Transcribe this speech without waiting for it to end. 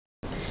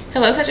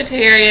Hello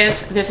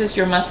Sagittarius, this is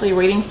your monthly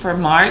reading for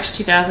March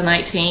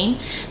 2019.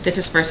 This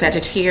is for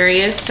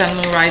Sagittarius, Sun,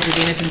 Moon, Rising,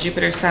 Venus, and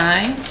Jupiter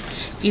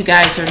signs. If you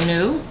guys are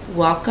new,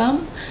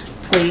 welcome.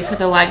 Please hit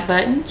the like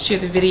button, share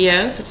the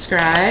video,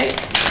 subscribe.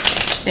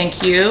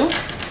 Thank you.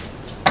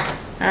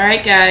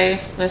 Alright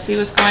guys, let's see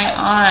what's going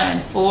on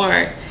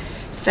for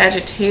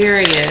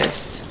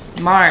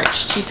Sagittarius,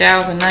 March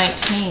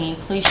 2019.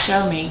 Please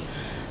show me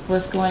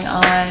what's going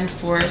on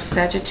for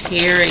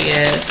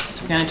Sagittarius.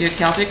 We're going to do a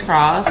Celtic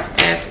cross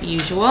as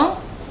usual.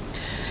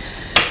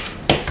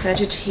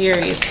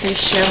 Sagittarius, please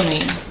show me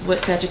what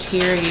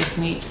Sagittarius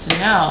needs to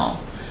know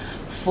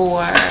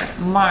for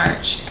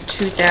March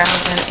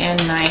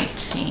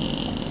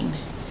 2019.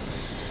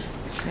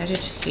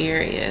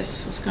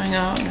 Sagittarius, what's going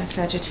on with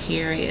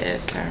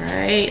Sagittarius?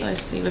 Alright,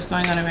 let's see what's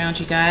going on around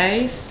you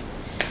guys.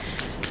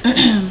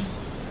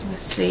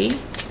 Let's see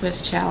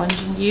what's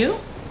challenging you.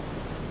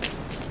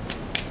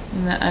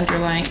 And the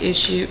underlying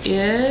issue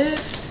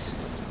is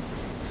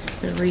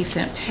the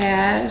recent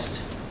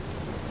past.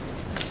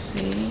 Let's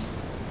see.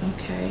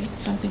 Okay,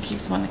 something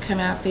keeps wanting to come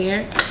out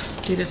there.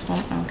 Do this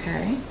one.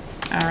 Okay.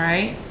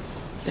 Alright.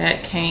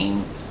 That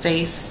came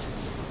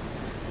face.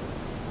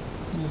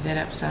 Move that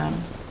up some.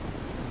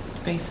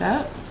 Face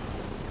up.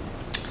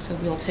 So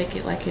we'll take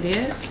it like it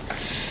is.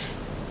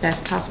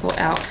 Best possible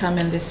outcome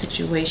in this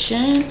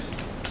situation.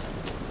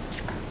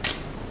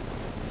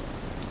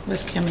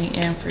 What's coming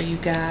in for you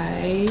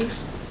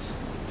guys?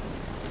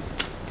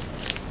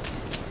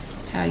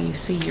 How you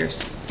see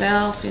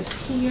yourself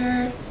is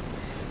here.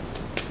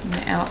 And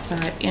the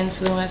outside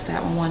influence,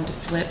 that one wanted to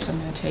flip, so I'm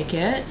going to take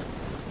it.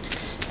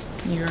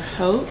 Your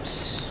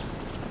hopes.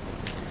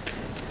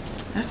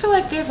 I feel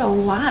like there's a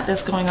lot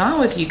that's going on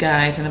with you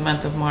guys in the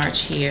month of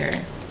March here.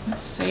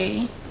 Let's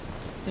see.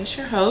 There's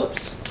your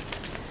hopes.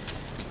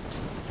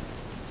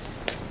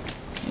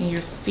 And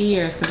your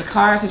fears, because the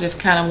cards are just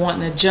kind of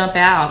wanting to jump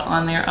out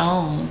on their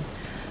own.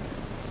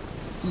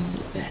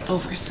 Move that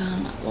over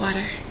some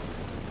water.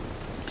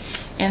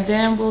 And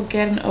then we'll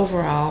get an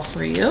overall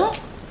for you.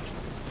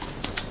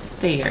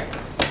 There.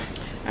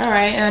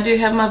 Alright, and I do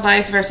have my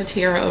vice versa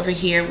tarot over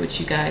here,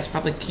 which you guys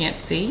probably can't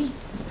see.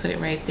 I'll put it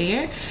right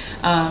there.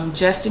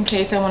 Just in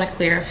case I want to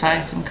clarify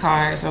some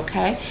cards,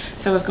 okay?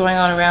 So what's going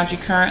on around you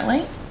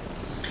currently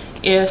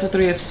is the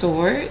Three of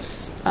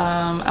Swords.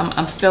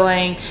 I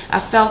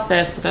felt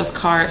this with those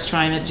cards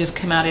trying to just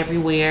come out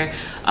everywhere.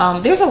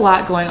 There's a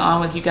lot going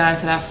on with you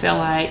guys that I feel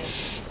like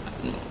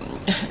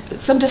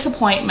some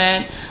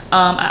disappointment.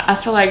 I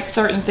feel like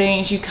certain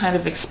things you kind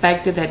of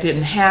expected that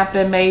didn't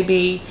happen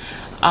maybe.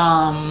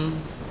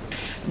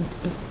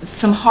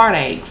 Some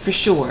heartache for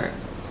sure.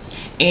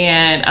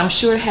 And I'm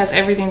sure it has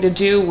everything to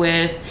do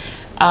with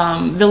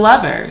the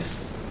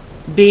lovers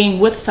being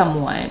with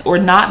someone or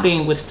not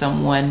being with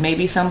someone.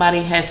 Maybe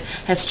somebody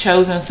has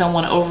chosen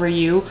someone over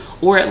you,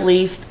 or at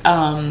least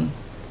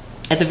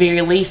at the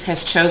very least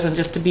has chosen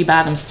just to be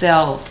by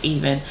themselves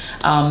even.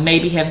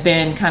 Maybe have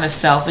been kind of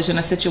selfish in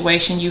a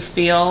situation, you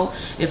feel,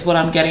 is what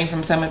I'm getting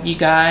from some of you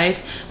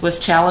guys. What's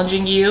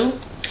challenging you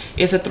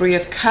is a Three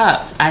of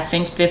Cups. I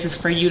think this is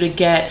for you to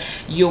get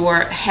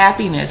your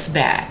happiness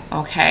back,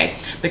 okay?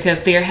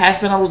 Because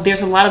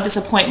there's a lot of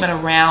disappointment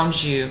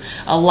around you,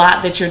 a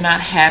lot that you're not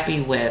happy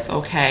with,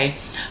 okay?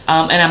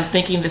 And I'm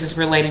thinking this is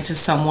relating to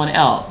someone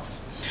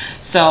else.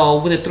 So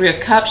with the Three of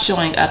Cups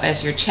showing up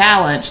as your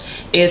challenge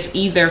is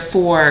either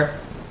for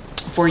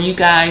you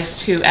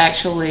guys to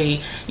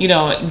actually,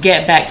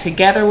 get back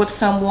together with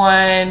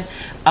someone,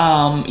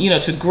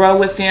 to grow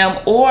with them,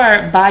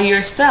 or by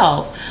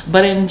yourself.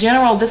 But in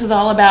general, this is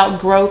all about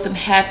growth and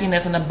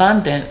happiness and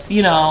abundance,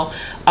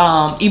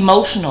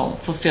 emotional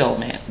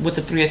fulfillment with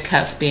the Three of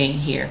Cups being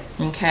here,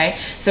 okay?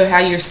 So how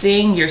you're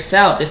seeing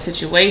yourself, this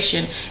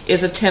situation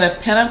is a Ten of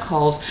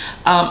Pentacles.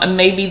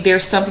 Maybe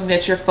there's something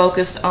that you're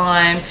focused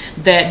on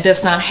that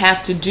does not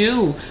have to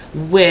do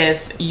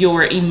with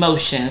your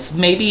emotions.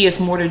 Maybe it's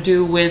more to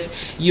do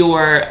with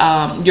your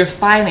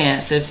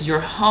finances,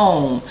 your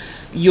home,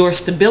 your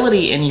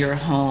stability in your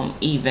home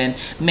even.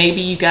 Maybe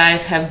you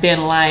guys have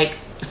been like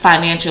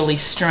financially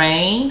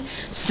strained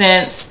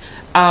since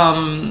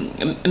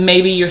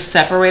maybe you're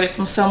separated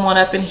from someone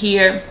up in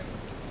here.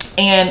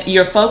 And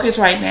your focus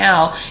right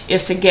now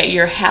is to get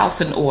your house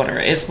in order,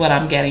 is what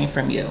I'm getting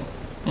from you.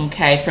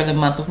 Okay, for the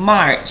month of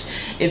March,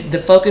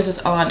 the focus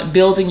is on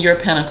building your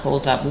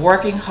pentacles up,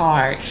 working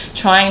hard,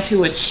 trying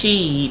to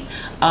achieve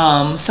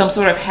some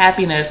sort of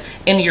happiness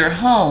in your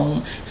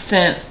home,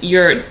 since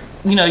your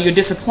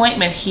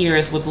disappointment here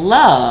is with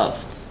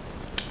love.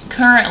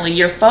 Currently,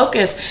 your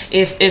focus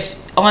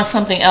is on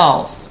something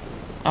else.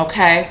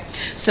 Okay,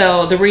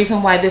 so the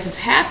reason why this is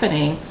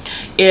happening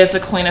is the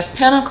Queen of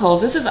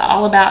Pentacles. This is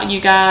all about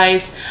you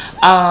guys,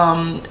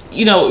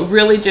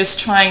 really just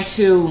trying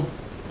to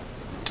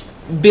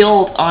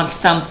build on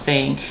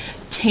something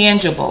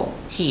tangible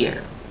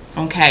here.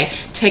 Okay,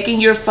 taking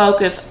your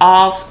focus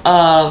off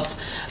of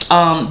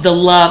the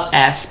love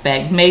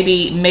aspect,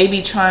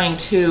 maybe trying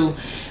to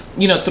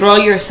throw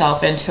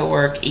yourself into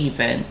work,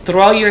 even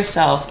throw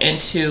yourself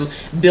into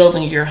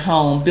building your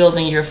home,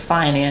 building your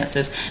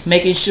finances,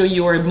 making sure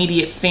your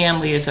immediate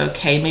family is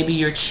okay, maybe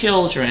your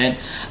children,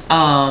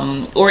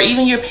 or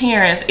even your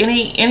parents,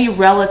 any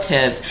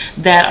relatives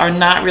that are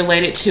not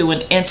related to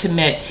an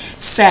intimate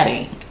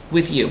setting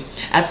with you.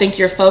 I think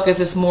your focus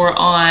is more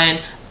on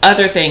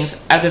other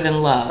things other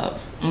than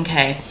love.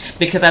 Okay,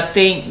 because I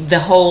think the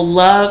whole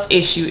love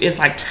issue is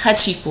like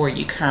touchy for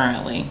you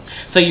currently.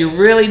 So you're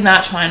really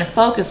not trying to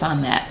focus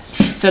on that.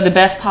 So the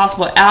best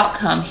possible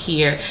outcome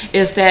here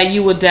is that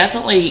you will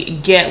definitely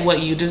get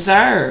what you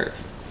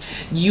deserve.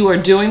 You are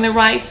doing the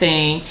right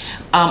thing.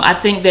 I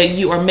think that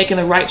you are making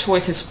the right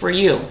choices for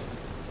you.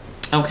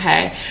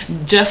 Okay,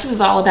 justice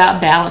is all about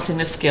balancing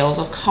the scales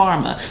of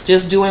karma,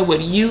 just doing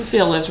what you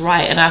feel is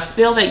right. And I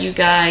feel that you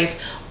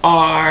guys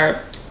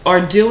are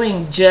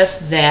doing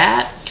just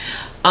that.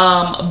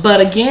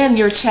 But again,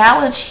 your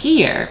challenge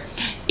here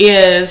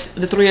is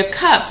the Three of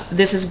Cups.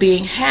 This is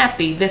being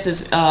happy. This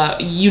is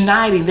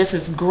uniting. This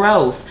is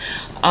growth.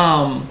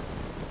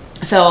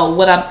 So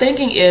what I'm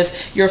thinking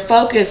is your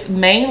focus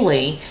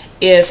mainly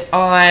is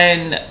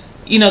on,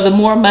 the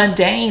more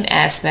mundane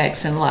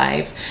aspects in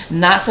life,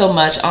 not so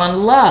much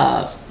on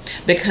love.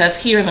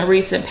 Because here in the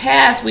recent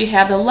past, we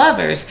have the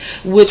Lovers,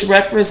 which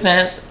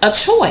represents a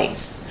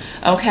choice.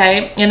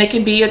 Okay, and it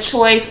can be a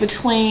choice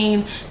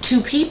between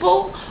two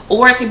people,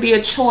 or it can be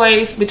a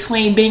choice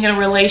between being in a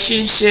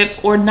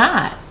relationship or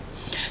not.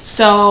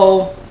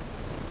 So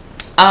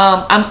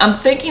I'm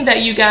thinking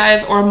that you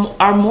guys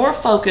are more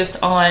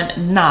focused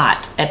on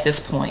not at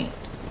this point,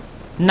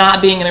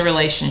 not being in a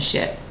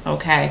relationship.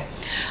 Okay,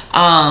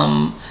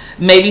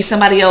 maybe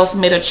somebody else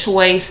made a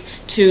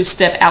choice to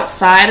step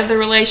outside of the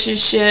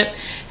relationship,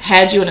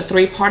 had you in a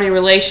 3-party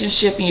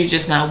relationship, and you're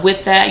just not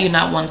with that. You're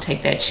not want to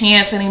take that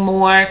chance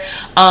anymore.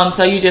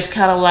 So you just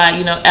kind of like,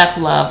 F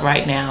love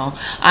right now.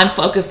 I'm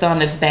focused on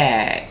this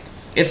bag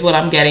is what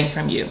I'm getting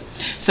from you.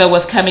 So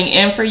what's coming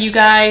in for you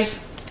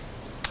guys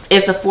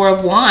is the Four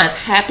of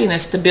Wands,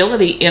 happiness,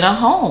 stability in a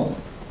home.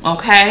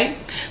 Okay,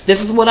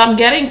 this is what I'm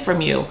getting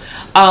from you.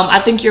 I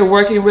think you're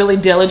working really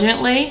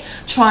diligently,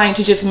 trying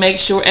to just make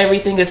sure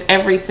everything is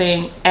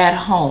everything at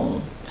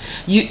home.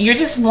 You're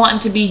just wanting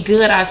to be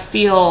good, I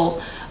feel,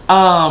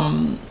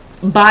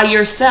 by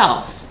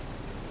yourself.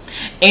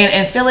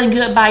 And feeling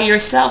good by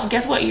yourself,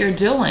 guess what you're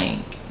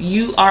doing?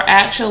 You are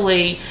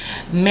actually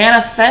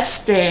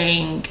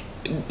manifesting,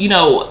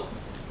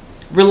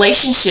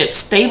 relationships,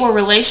 stable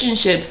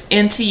relationships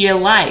into your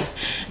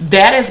life.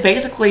 That is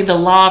basically the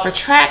law of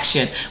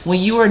attraction.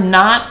 When you are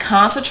not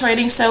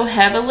concentrating so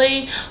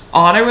heavily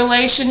on a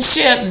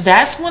relationship,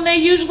 that's when they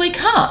usually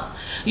come.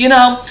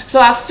 So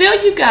I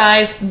feel you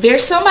guys,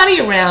 there's somebody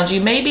around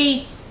you,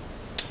 maybe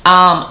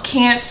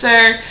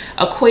Cancer,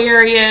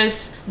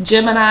 Aquarius,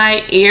 Gemini,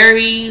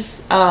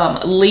 Aries,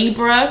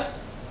 Libra,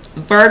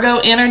 Virgo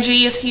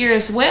energy is here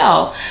as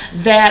well,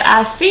 that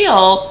I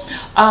feel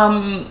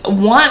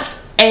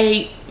wants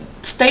a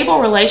stable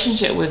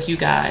relationship with you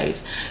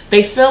guys.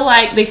 They feel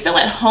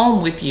at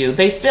home with you.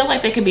 They feel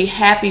like they can be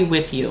happy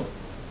with you.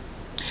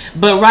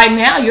 But right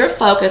now, your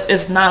focus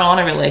is not on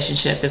a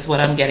relationship, is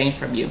what I'm getting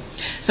from you.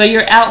 So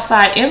your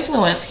outside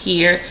influence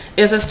here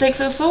is a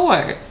Six of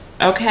Swords,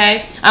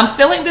 okay? I'm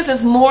feeling this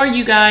is more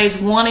you guys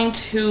wanting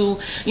to,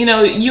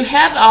 you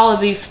have all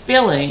of these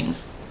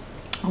feelings,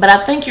 but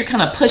I think you're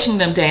kind of pushing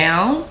them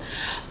down.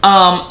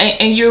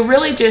 And you're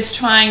really just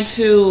trying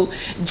to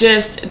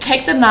just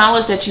take the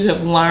knowledge that you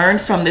have learned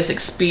from this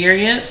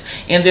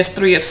experience in this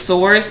Three of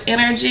Swords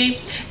energy,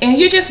 and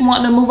you're just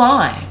wanting to move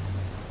on.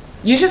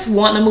 You just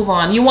want to move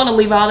on. You want to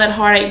leave all that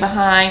heartache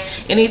behind.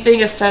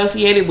 Anything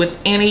associated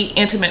with any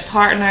intimate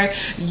partner,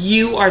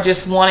 you are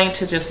just wanting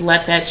to just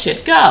let that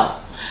shit go.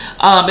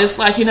 It's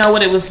like,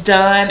 what, it was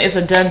done. It's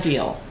a done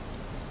deal.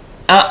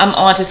 I'm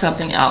on to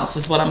something else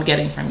is what I'm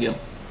getting from you.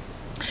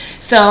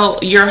 So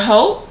your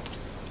hope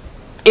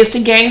is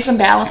to gain some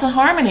balance and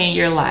harmony in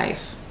your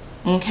life.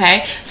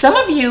 Okay? Some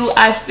of you,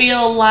 I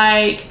feel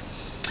like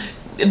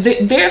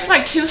there's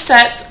like two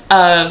sets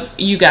of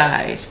you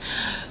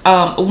guys.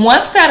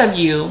 One set of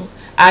you,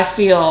 I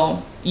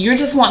feel you're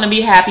just wanting to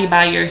be happy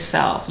by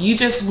yourself. You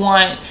just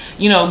want,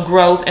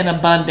 growth and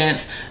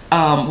abundance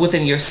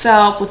within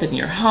yourself, within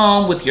your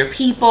home, with your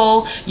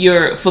people,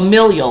 your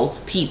familial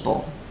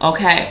people.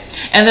 Okay.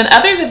 And then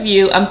others of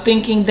you, I'm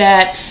thinking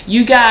that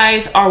you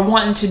guys are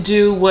wanting to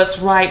do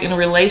what's right in a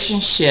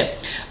relationship.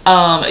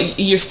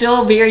 You're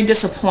still very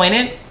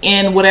disappointed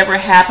in whatever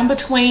happened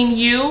between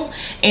you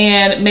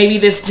and maybe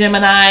this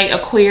Gemini,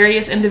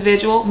 Aquarius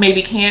individual,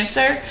 maybe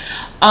Cancer.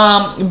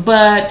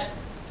 But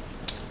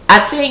I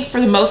think for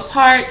the most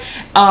part,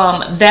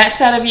 that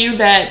set of you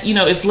that,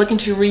 is looking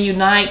to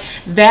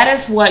reunite, that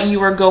is what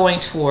you are going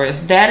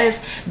towards. That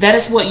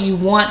is what you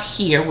want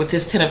here with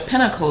this Ten of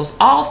Pentacles.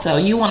 Also,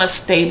 you want a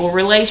stable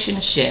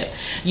relationship.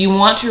 You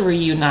want to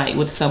reunite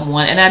with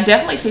someone. And I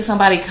definitely see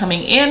somebody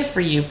coming in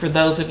for you, for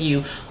those of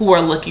you who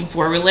are looking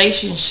for a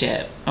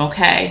relationship.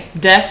 Okay?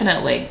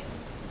 Definitely.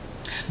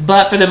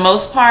 But for the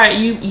most part,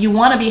 you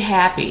want to be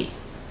happy.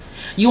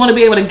 You want to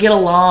be able to get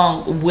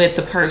along with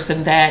the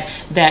person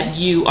that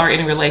you are in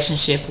a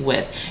relationship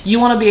with. You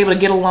want to be able to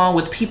get along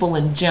with people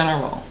in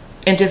general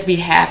and just be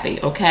happy,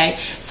 okay?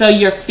 So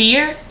your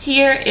fear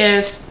here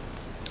is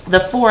the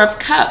Four of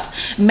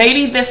Cups.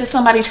 Maybe this is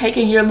somebody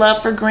taking your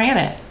love for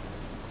granted,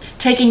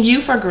 taking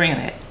you for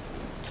granted,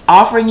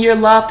 offering your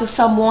love to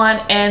someone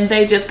and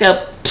they just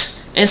go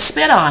and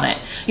spit on it,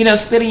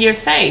 spit in your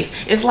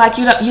face. It's like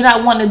you're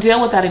not wanting to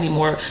deal with that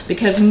anymore,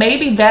 because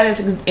maybe that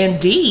is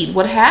indeed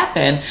what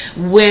happened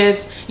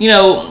with,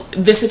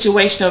 this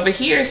situation over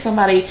here.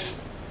 Somebody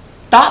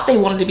thought they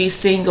wanted to be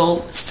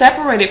single,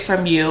 separated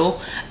from you,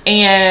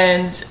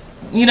 and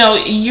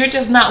you're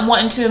just not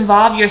wanting to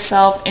involve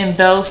yourself in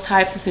those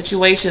types of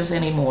situations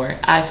anymore,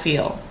 I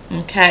feel.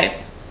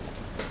 Okay.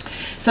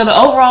 So the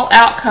overall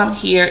outcome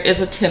here is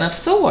a Ten of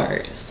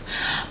Swords.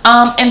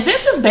 And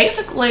this is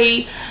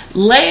basically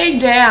laying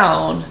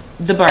down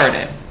the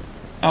burden.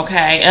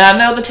 Okay. And I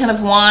know the Ten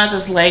of Wands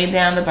is laying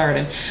down the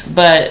burden,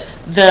 but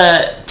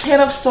the Ten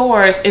of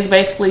Swords is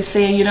basically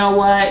saying, you know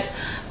what?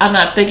 I'm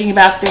not thinking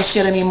about this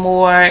shit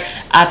anymore.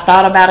 I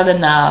thought about it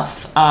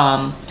enough.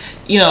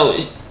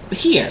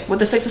 Here with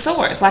the Six of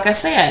Swords, like I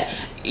said,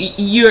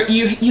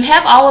 you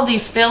have all of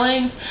these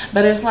feelings,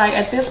 but it's like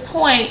at this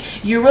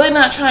point you're really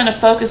not trying to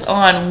focus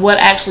on what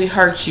actually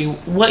hurts you.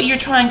 What you're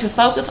trying to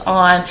focus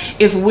on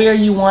is where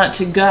you want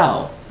to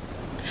go,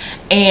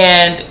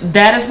 and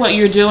that is what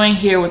you're doing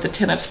here with the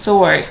Ten of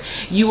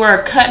Swords. You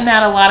are cutting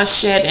out a lot of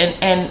shit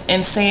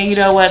and saying, you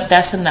know what,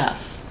 that's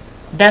enough.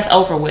 That's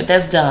over with.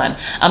 That's done.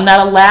 I'm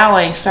not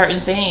allowing certain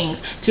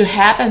things to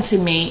happen to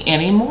me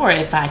anymore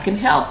if I can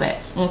help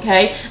it.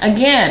 Okay?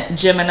 Again,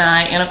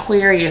 Gemini and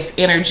Aquarius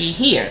energy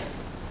here.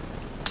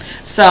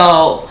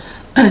 So,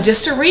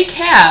 just to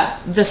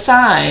recap the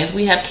signs,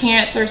 we have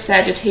Cancer,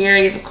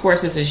 Sagittarius. Of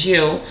course, this is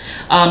you.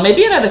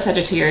 Maybe another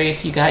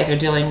Sagittarius you guys are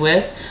dealing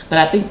with, but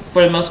I think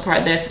for the most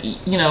part, that's,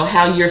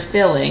 how you're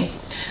feeling.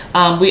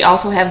 We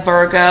also have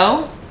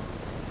Virgo,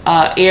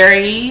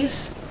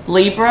 Aries,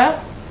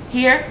 Libra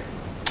here.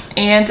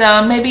 And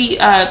maybe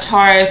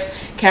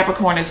Taurus,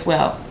 Capricorn as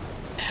well.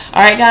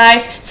 All right,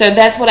 guys. So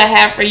that's what I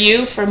have for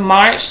you for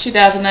March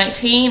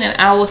 2019,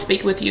 and I will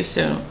speak with you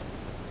soon.